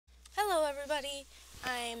everybody,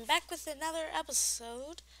 I'm back with another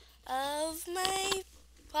episode of my,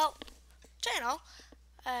 channel.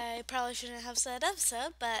 I probably shouldn't have said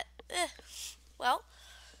episode, but, well,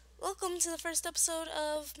 welcome to the first episode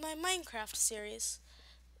of my Minecraft series.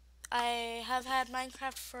 I have had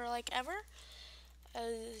Minecraft for like ever.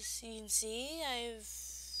 As you can see, I've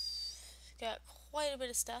got quite a bit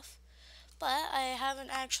of stuff, but I haven't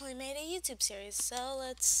actually made a YouTube series, so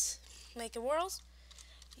let's make a world.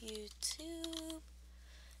 YouTube.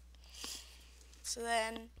 So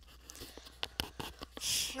then,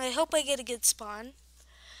 I hope I get a good spawn.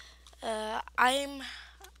 I'm,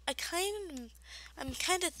 I'm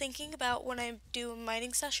kind of thinking about when I do a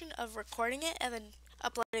mining session of recording it and then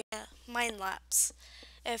uploading a mine lapse.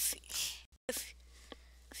 If, if,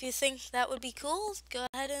 if you think that would be cool, go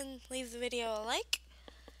ahead and leave the video a like,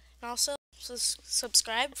 and also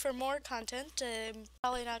subscribe for more content. I'm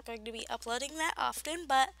probably not going to be uploading that often,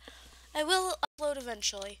 but I will upload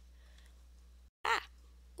eventually. Ah!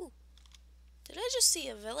 Ooh. Did I just see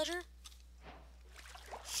a villager?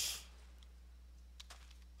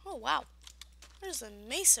 Oh wow. There's a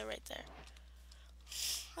mesa right there.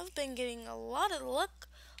 I've been getting a lot of luck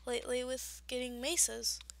lately with getting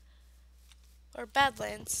mesas. Or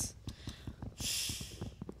badlands.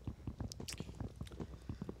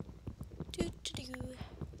 Doo-doo-doo.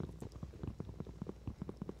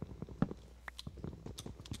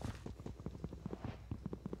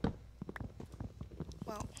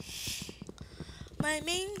 Well, my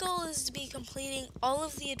main goal is to be completing all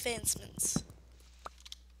of the advancements.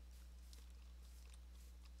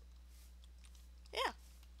 Yeah,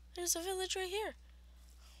 there's a village right here,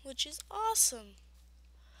 which is awesome.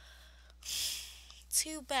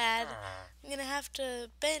 Too bad I'm gonna have to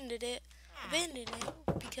abandon it,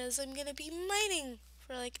 because I'm gonna be mining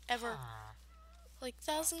for like ever. Like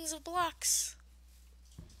thousands of blocks.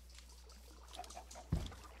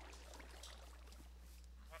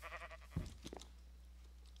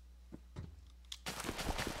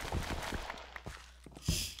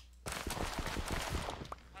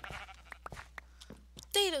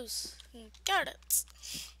 Potatoes and carrots.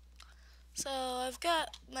 So I've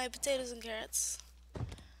got my potatoes and carrots.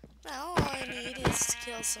 Now all I need is to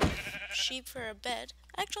kill some sheep for a bed.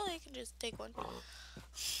 Actually, I can just take one.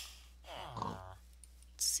 Let's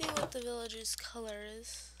see what the village's color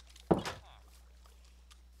is.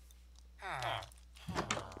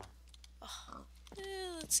 Oh.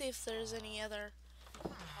 Let's see if there's any other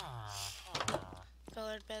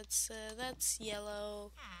colored beds. That's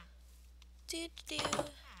yellow. Doo-doo.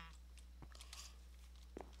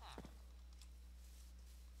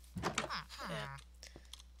 Yeah.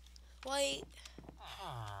 White.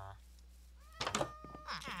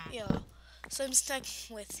 Yellow. So I'm stuck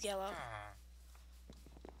with yellow.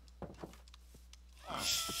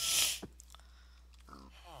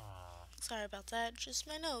 Sorry about that, just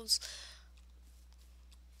my nose.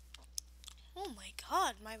 Oh my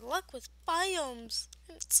god, my luck with biomes.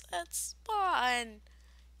 It's at spawn.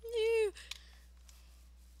 No.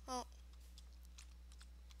 Oh.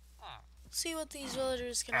 See what these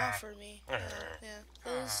villagers can offer me. Yeah,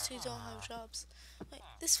 those two don't have jobs. Wait,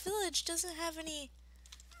 this village doesn't have any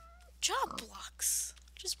job blocks.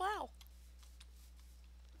 Just wow.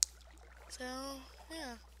 So,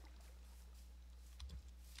 yeah.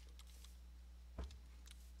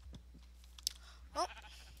 Well,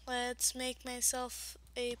 let's make myself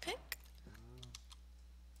a pick.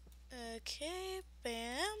 Okay,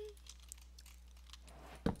 bam.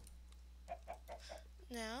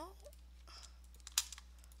 Now,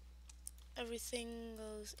 everything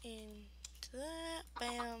goes into that.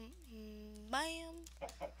 Bam, bam.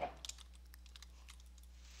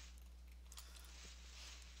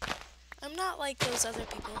 I'm not like those other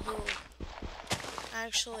people who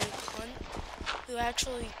actually hunt, who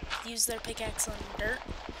actually use their pickaxe on dirt,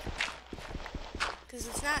 because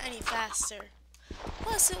it's not any faster.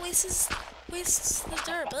 Plus, it wastes the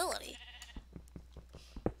durability.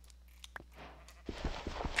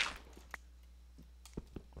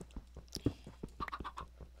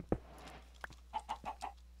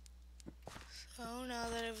 So now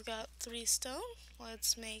that I've got 3 stone,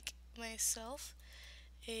 let's make myself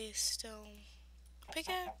a stone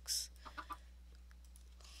pickaxe.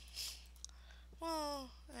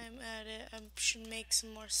 Well, I'm at it. I should make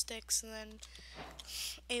some more sticks and then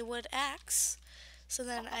a wood axe, so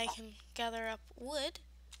then I can gather up wood.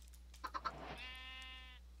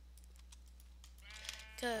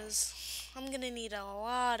 Because I'm gonna need a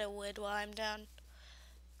lot of wood while I'm down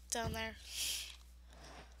there.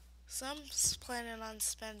 So I'm planning on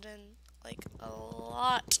spending like a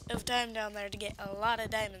lot of time down there to get a lot of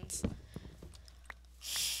diamonds.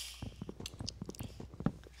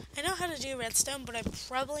 I know how to do redstone, but I'm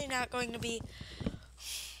probably not going to be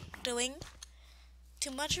doing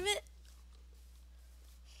too much of it.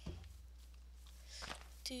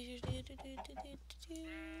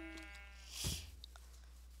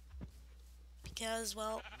 Because,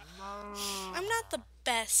 well, I'm not the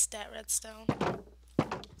best at redstone.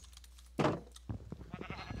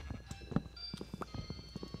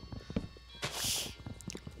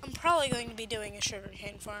 I'm probably going to be doing a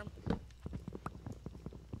sugarcane farm.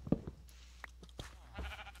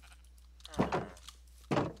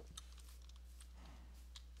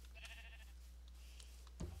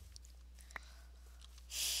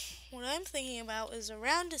 What I'm thinking about is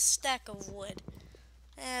around a stack of wood.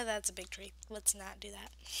 That's a big tree. Let's not do that.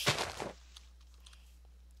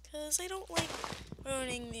 Because I don't like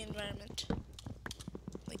ruining the environment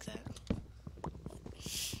like that.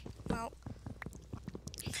 Well,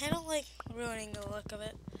 I don't like ruining the look of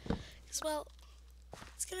it. Because, well,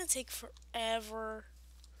 it's going to take forever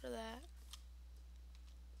for that.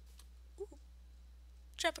 Ooh,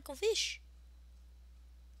 tropical fish.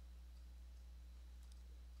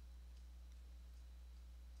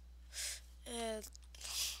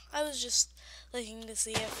 I was just looking to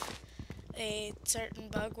see if a certain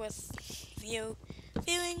bug with viewing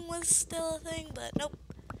was still a thing, but nope.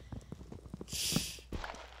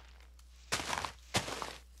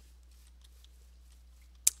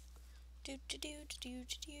 Do do do do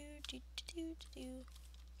do do do do do.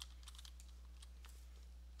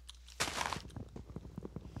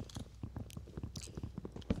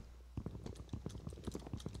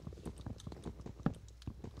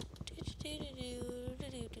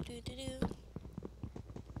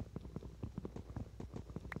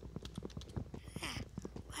 Ah,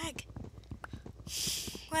 lag.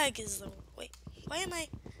 Lag is the wait. Why am I?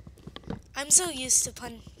 I'm so used to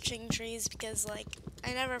punching trees because, like,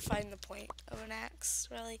 I never find the point of an axe,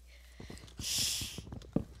 really.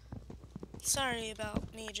 Sorry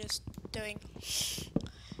about me just doing.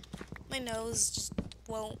 My nose just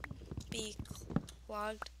won't be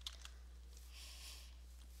clogged.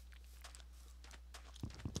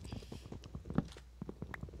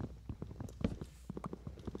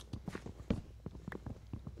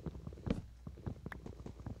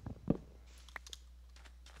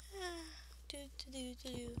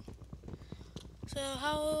 So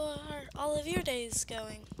how are all of your days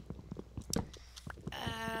going?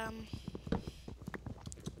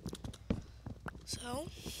 So,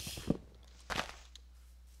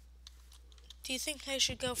 do you think I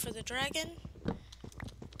should go for the dragon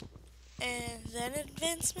and then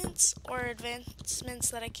advancements, or advancements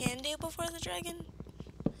that I can do before the dragon?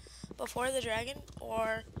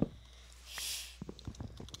 Or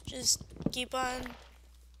just keep on,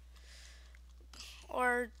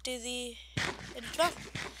 or do the advance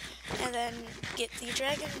and then get the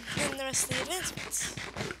dragon and the rest of the advancements?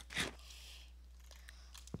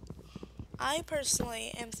 I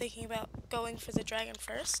personally am thinking about going for the dragon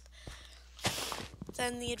first.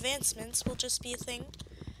 Then the advancements will just be a thing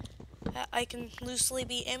that I can loosely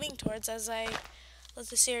be aiming towards as I let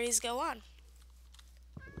the series go on.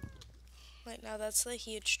 Right now, that's the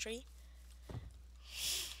huge tree.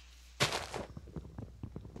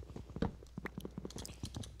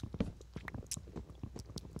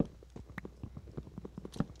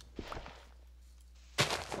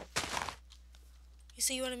 You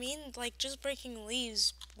see what I mean? Like, just breaking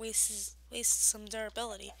leaves wastes some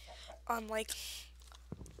durability on, like,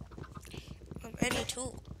 on any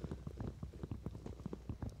tool.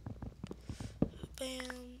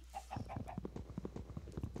 Bam.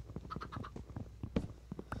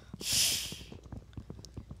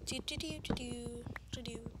 Do do do do do do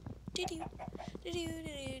do do do do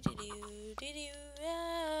do do do do.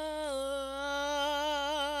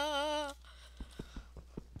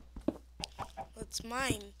 That's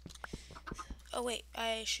mine. Oh wait,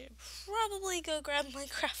 I should probably go grab my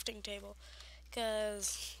crafting table,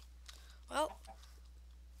 because, well,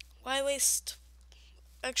 why waste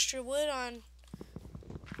extra wood on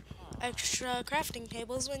extra crafting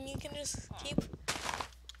tables when you can just keep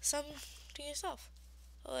some to yourself?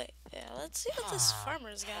 Oh wait, yeah, let's see what this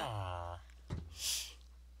farmer's got.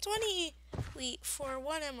 20 wheat for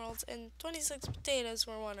 1 emerald and 26 potatoes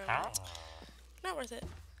for 1 emerald. Not worth it.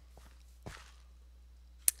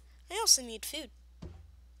 I also need food.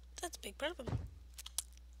 That's a big problem.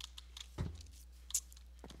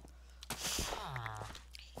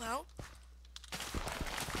 Well,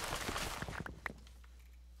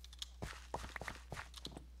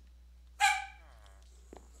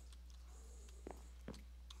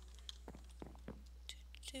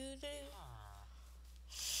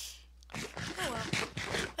 oh well.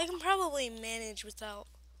 I can probably manage without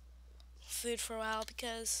food for a while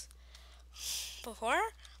because before,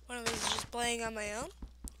 when I was just playing on my own,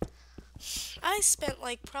 I spent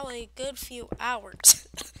like probably a good few hours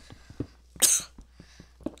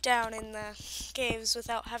down in the caves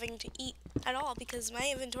without having to eat at all because my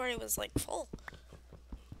inventory was like full.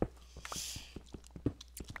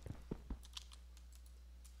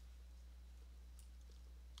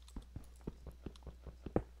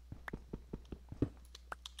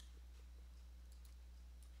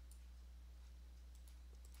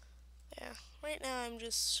 Yeah, right now I'm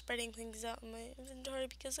just spreading things out in my inventory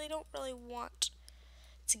because I don't really want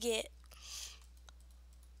to get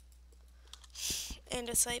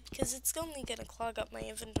andesite because it's only going to clog up my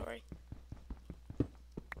inventory.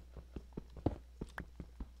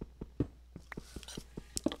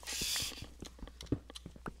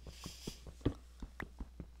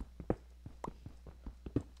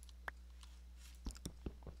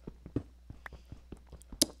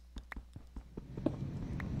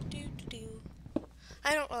 Doo-doo-doo.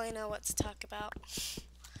 I don't really know what to talk about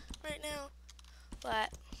right now,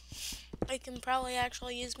 but I can probably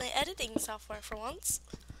actually use my editing software for once.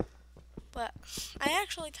 But I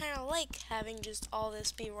actually kind of like having just all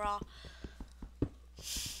this be raw.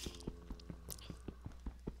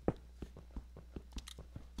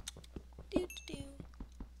 Doo-doo-doo.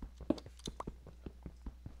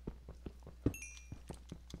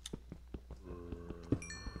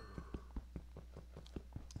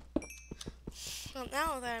 Well,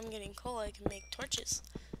 now that I'm getting coal, I can make torches,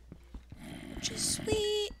 which is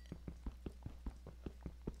sweet.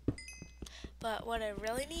 But what I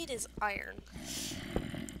really need is iron.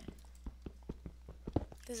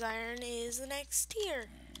 Because iron is the next tier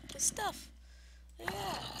of stuff.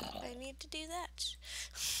 Yeah, I need to do that.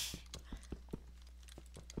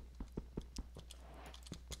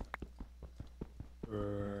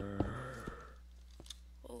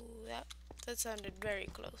 Oh, that sounded very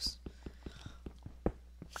close.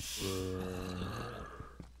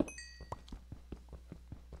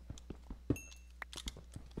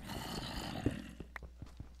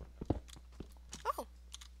 Oh,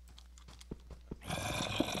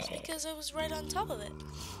 it's because I was right on top of it.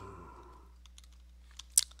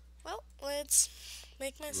 Well, let's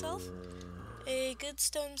make myself a good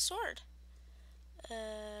stone sword.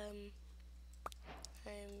 I'm...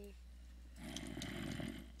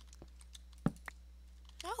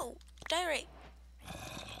 No! Diorite!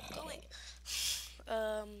 Go away.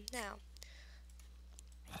 Now.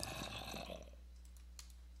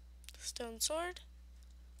 Stone sword.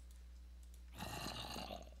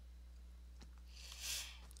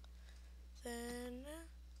 Then...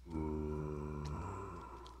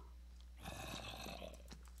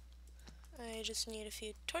 I just need a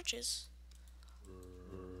few torches.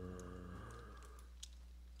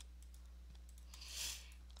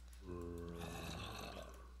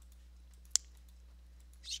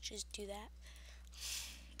 Let's just do that.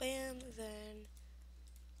 Bam, then...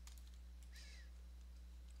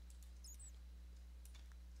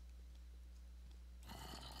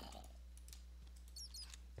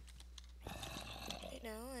 Right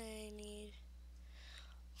now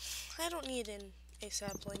I don't need a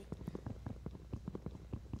sapling.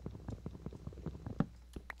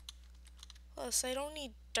 Plus, I don't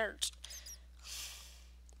need dirt.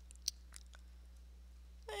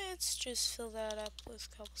 Let's just fill that up with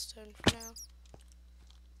cobblestone for now.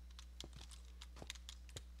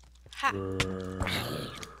 Ha!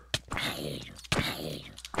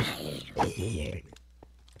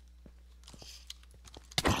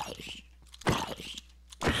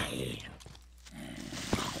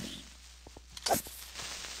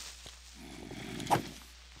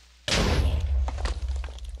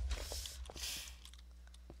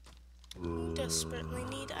 Desperately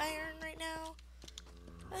need iron right now.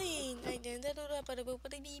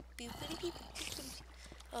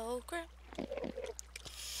 Oh crap.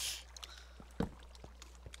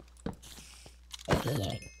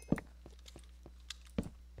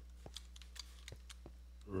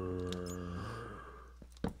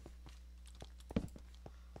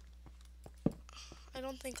 I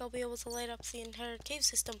don't think I'll be able to light up the entire cave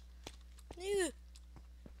system. No.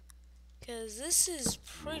 Because this is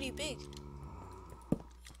pretty big.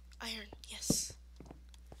 Iron, yes.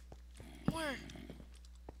 More.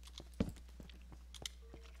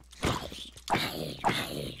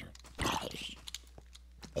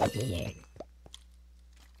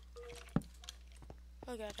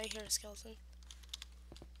 Oh god, I hear a skeleton.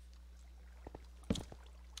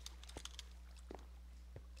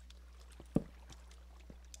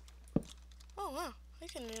 Oh wow, I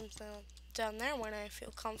can jump down there when I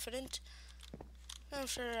feel confident.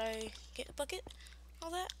 After I get a bucket,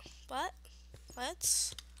 all that. But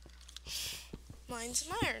let's mine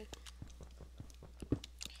some iron.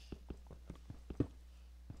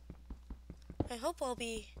 I hope I'll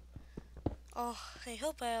be... Oh, I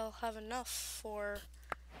hope I'll have enough for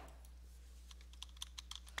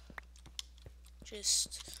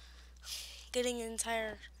just getting an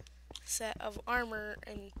entire set of armor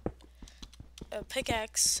and a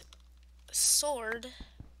pickaxe, sword,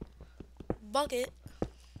 bucket.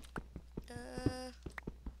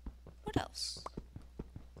 What else?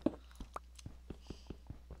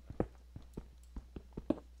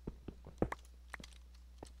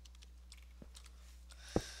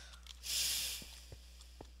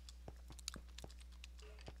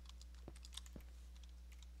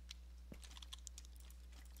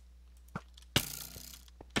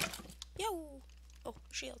 Yo! Oh,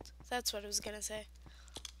 shield. That's what I was gonna say.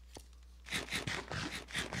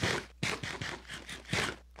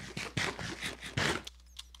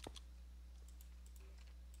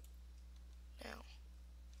 Now,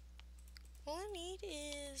 all I need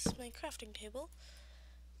is my crafting table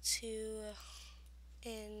to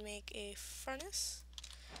and make a furnace.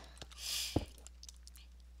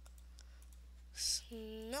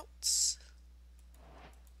 Smelts.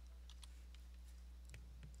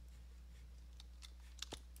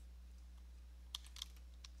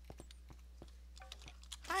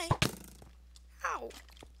 Hi. Ow.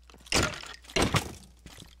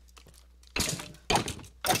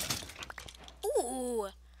 Ooh.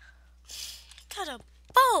 Got a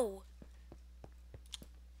bow.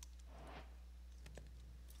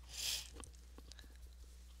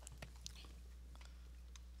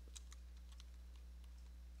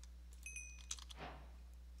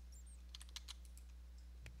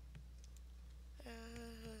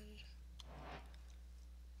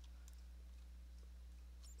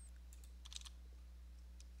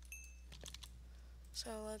 So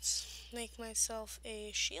let's make myself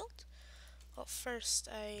a shield. Well, first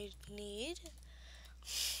I need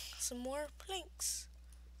some more planks.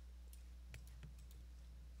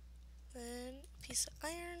 Then a piece of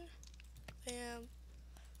iron. Bam.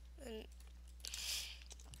 And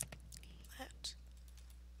that.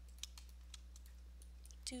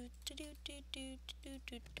 Do do do do do do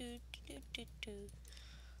do do do do do.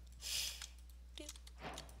 Do.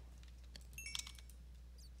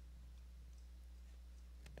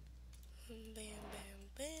 Bam bam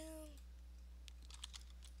bam.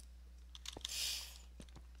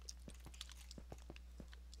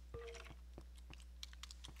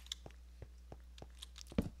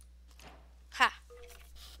 Ha!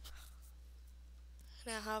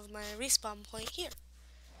 Now I have my respawn point here.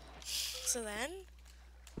 So then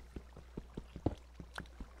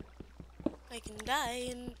I can die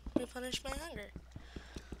and replenish my hunger.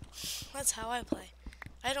 That's how I play.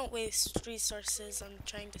 I don't waste resources on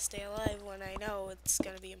trying to stay alive when I know it's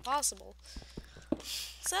gonna be impossible.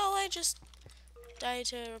 So I just die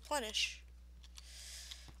to replenish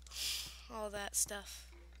all that stuff.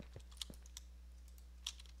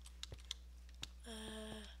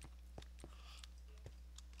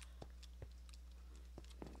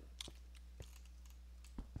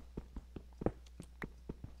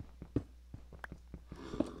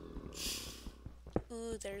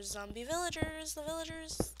 Ooh, there's zombie villagers. The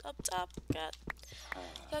villagers up top got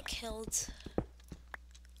killed.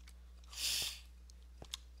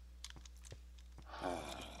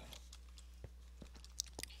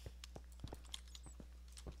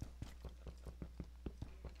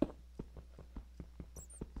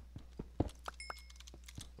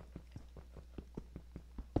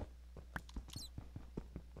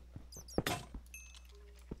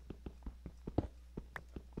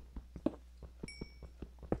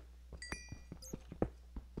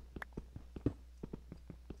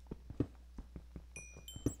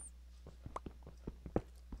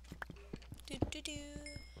 Do do do.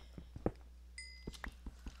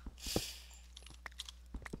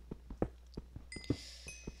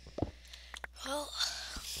 Well,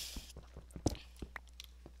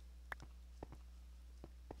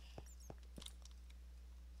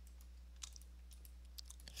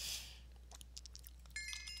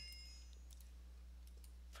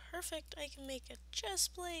 perfect. I can make a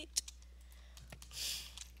chest plate.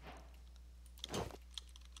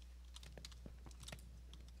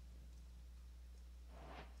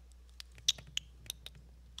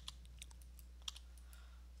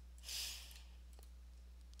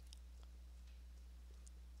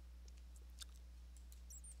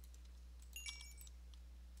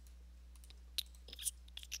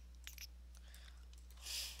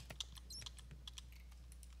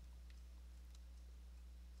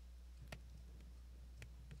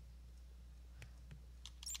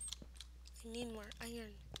 I need more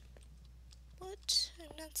iron. But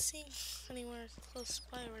I'm not seeing anywhere close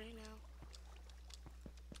by right now.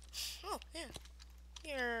 Oh, yeah.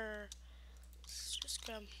 Here. Let's just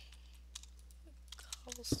grab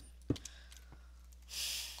cobblestone.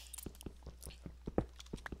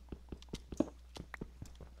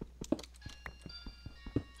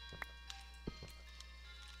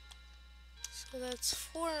 So that's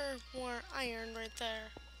 4 more iron right there.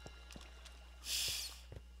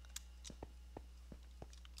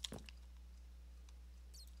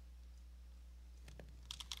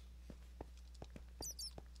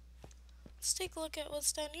 Let's take a look at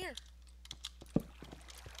what's down here.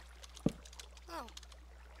 Oh,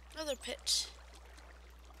 another pit.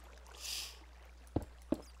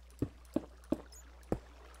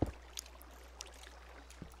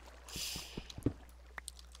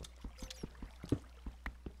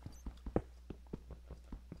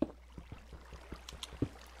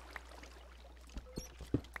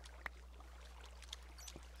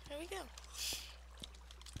 There we go.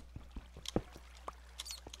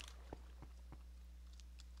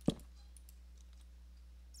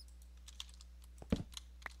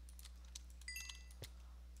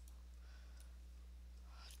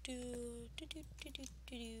 Do do do do do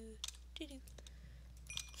do do do.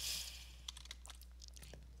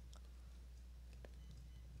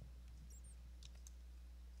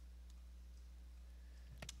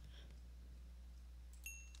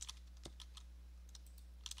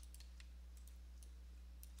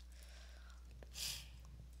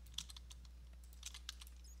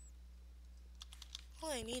 All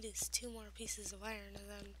I need is 2 more pieces of iron and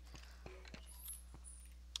then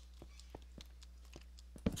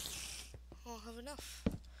I'll have enough.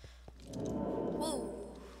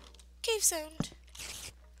 Whoa! Cave sound!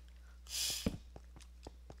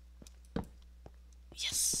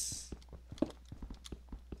 Yes!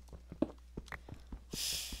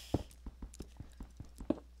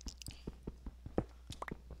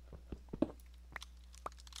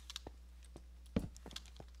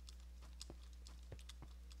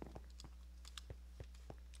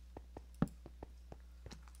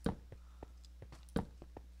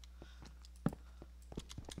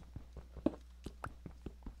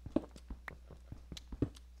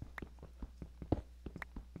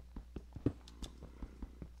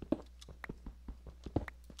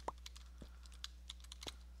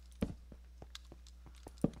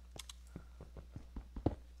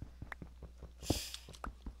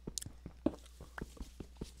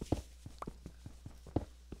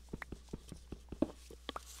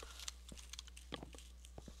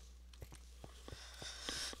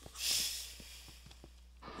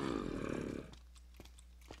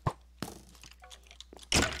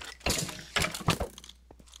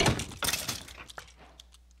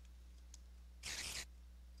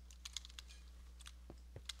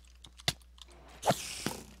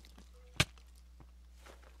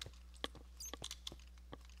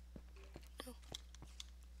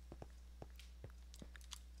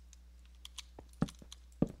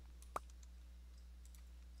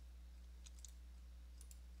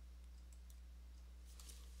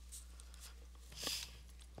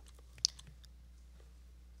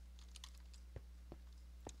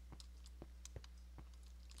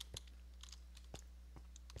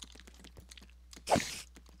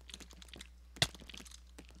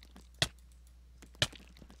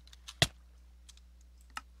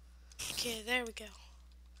 Okay, there we go.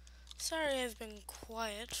 Sorry I've been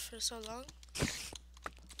quiet for so long.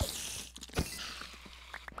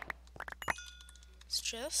 It's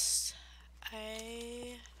just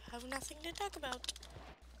I have nothing to talk about.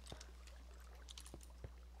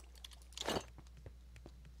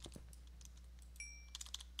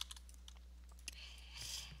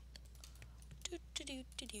 Do do do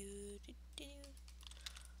do do do do.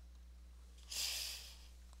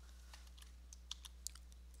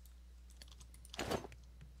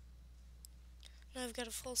 Now I've got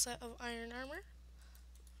a full set of iron armor.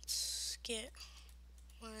 Let's get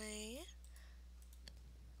my...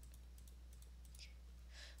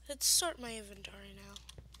 Let's sort my inventory now.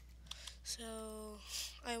 So,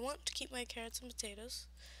 I want to keep my carrots and potatoes.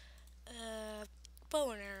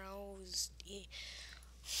 Bow and arrows. Yeah.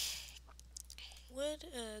 Wood,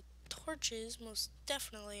 torches, most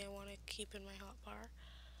definitely I want to keep in my hotbar.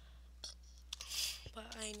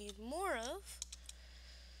 But I need more of.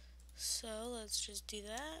 So, let's just do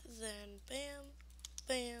that. Then, bam,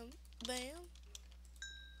 bam, bam.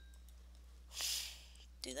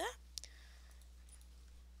 Do that.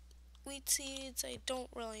 Wheat seeds I don't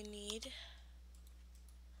really need.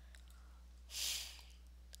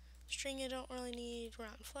 Let's string I don't really need,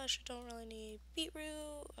 rotten flesh I don't really need, beetroot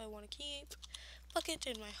I want to keep, bucket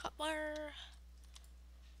in my hotbar.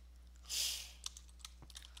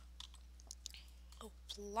 Oh,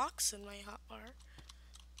 blocks in my hotbar.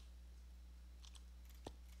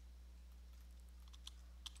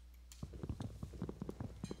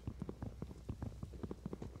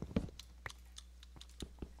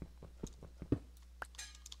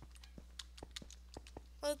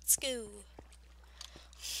 Let's go.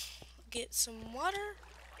 Get some water,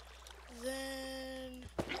 then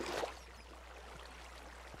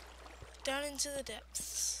down into the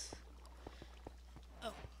depths.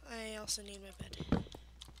 Oh, I also need my bed.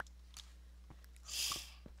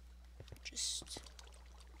 Just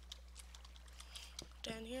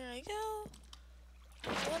down here I go.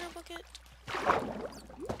 Water bucket.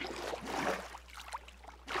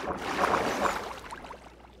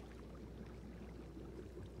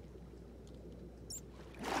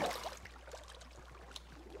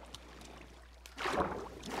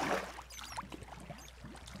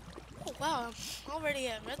 Oh wow, I'm already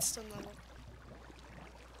at redstone level.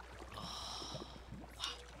 Oh, wow.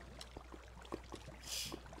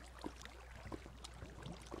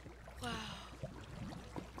 Wow.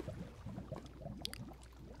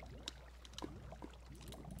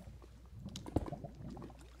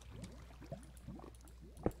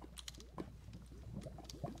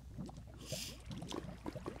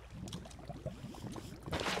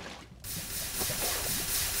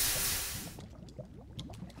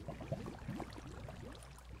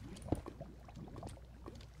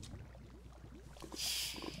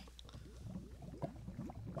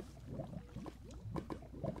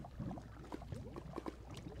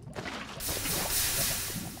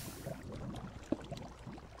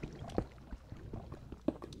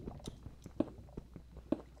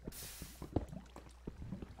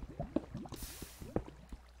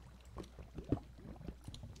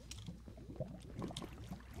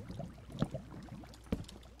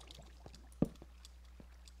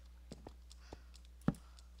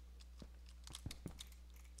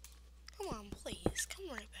 Come on, please. Come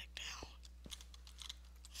right back down.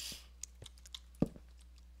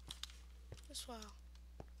 This while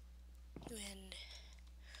you end.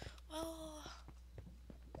 Well,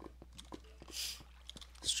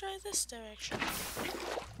 let's try this direction.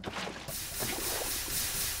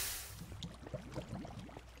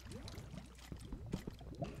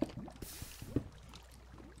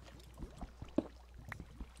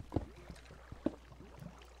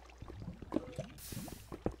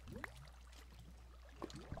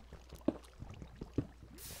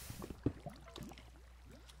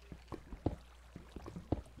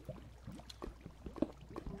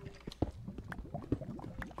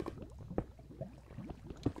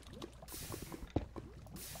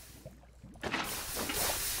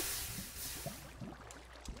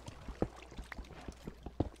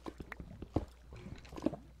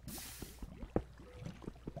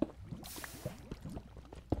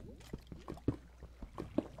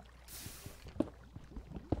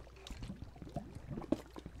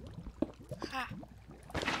 Ha!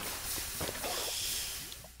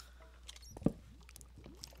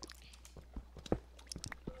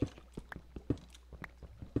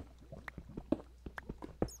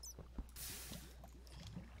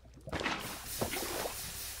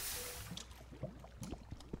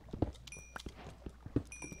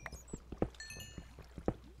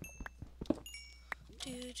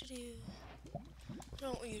 I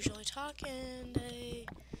don't usually talk, and I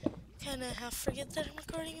kind of half forget that I'm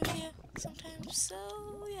recording a video sometimes, so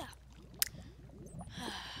yeah.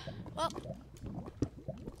 Well,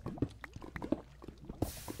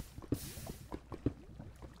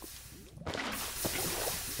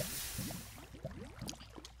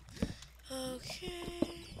 okay.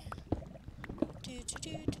 Do do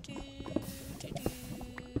do do do do do.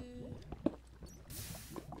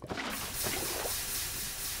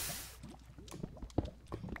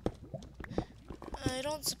 I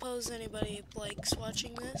don't suppose anybody likes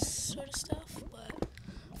watching this sort of stuff, but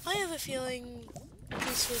I have a feeling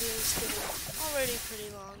this video is getting already pretty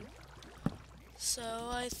long. So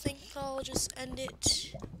I think I'll just end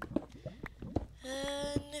it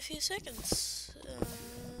in a few seconds.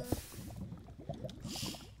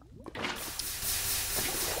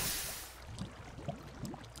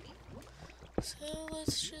 So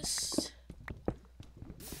let's just...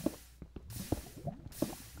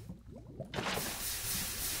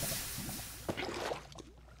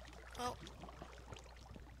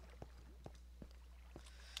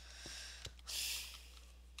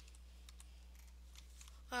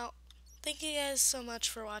 Well, thank you guys so much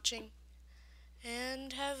for watching,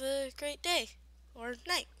 and have a great day, or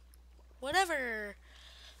night. whatever.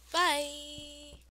 Bye.